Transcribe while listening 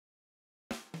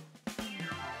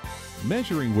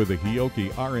Measuring with a Hioki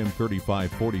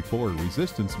RM3544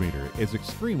 resistance meter is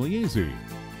extremely easy.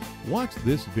 Watch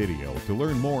this video to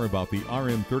learn more about the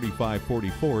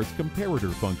RM3544's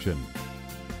comparator function.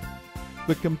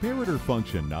 The comparator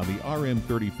function on the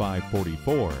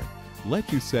RM3544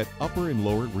 lets you set upper and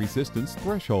lower resistance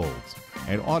thresholds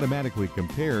and automatically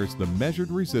compares the measured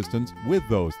resistance with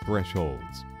those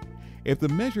thresholds. If the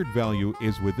measured value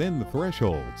is within the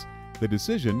thresholds, the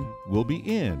decision will be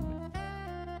in.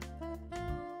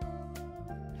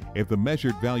 If the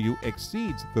measured value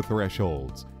exceeds the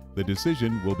thresholds, the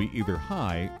decision will be either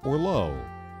high or low.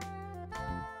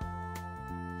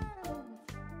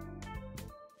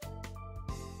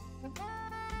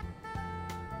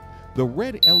 The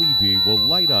red LED will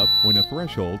light up when the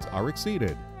thresholds are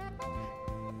exceeded,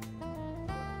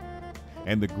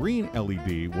 and the green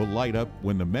LED will light up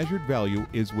when the measured value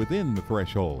is within the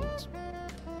thresholds.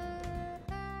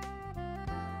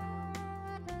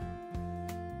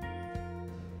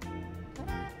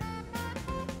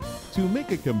 To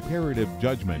make a comparative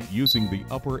judgment using the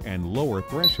upper and lower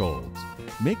thresholds,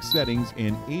 make settings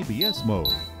in ABS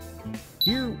mode.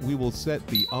 Here we will set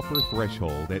the upper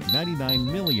threshold at 99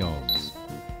 milliohms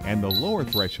and the lower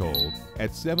threshold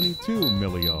at 72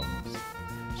 milliohms.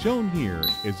 Shown here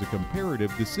is a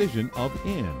comparative decision of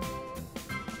in.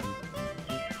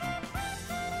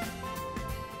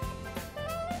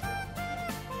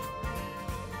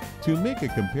 To make a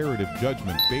comparative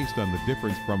judgment based on the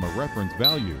difference from a reference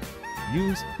value,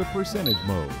 use the percentage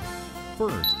mode.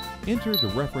 First, enter the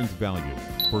reference value,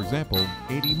 for example,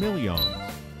 80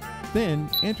 milliohms. Then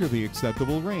enter the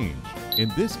acceptable range, in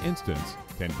this instance,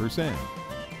 10%.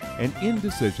 An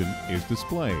indecision is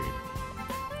displayed.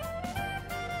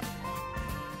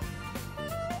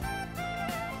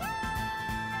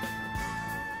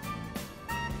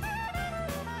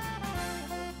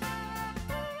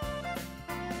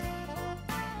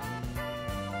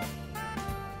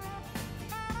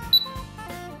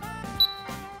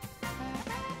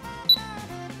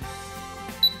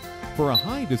 For a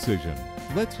high decision,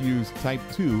 let's use type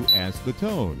 2 as the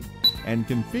tone and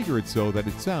configure it so that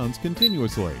it sounds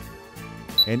continuously.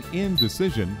 An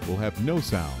indecision will have no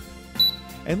sound.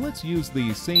 And let's use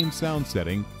the same sound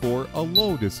setting for a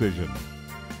low decision.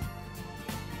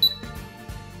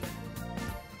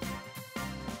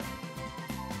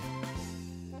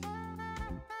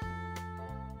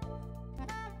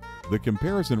 The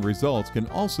comparison results can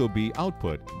also be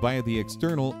output via the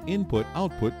external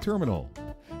input-output terminal.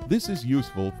 This is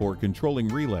useful for controlling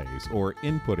relays or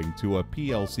inputting to a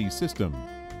PLC system.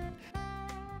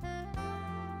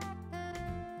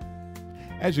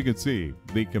 As you can see,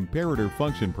 the comparator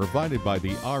function provided by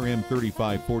the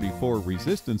RM3544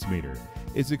 resistance meter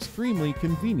is extremely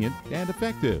convenient and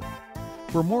effective.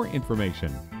 For more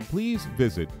information, please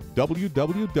visit www.hioki.com.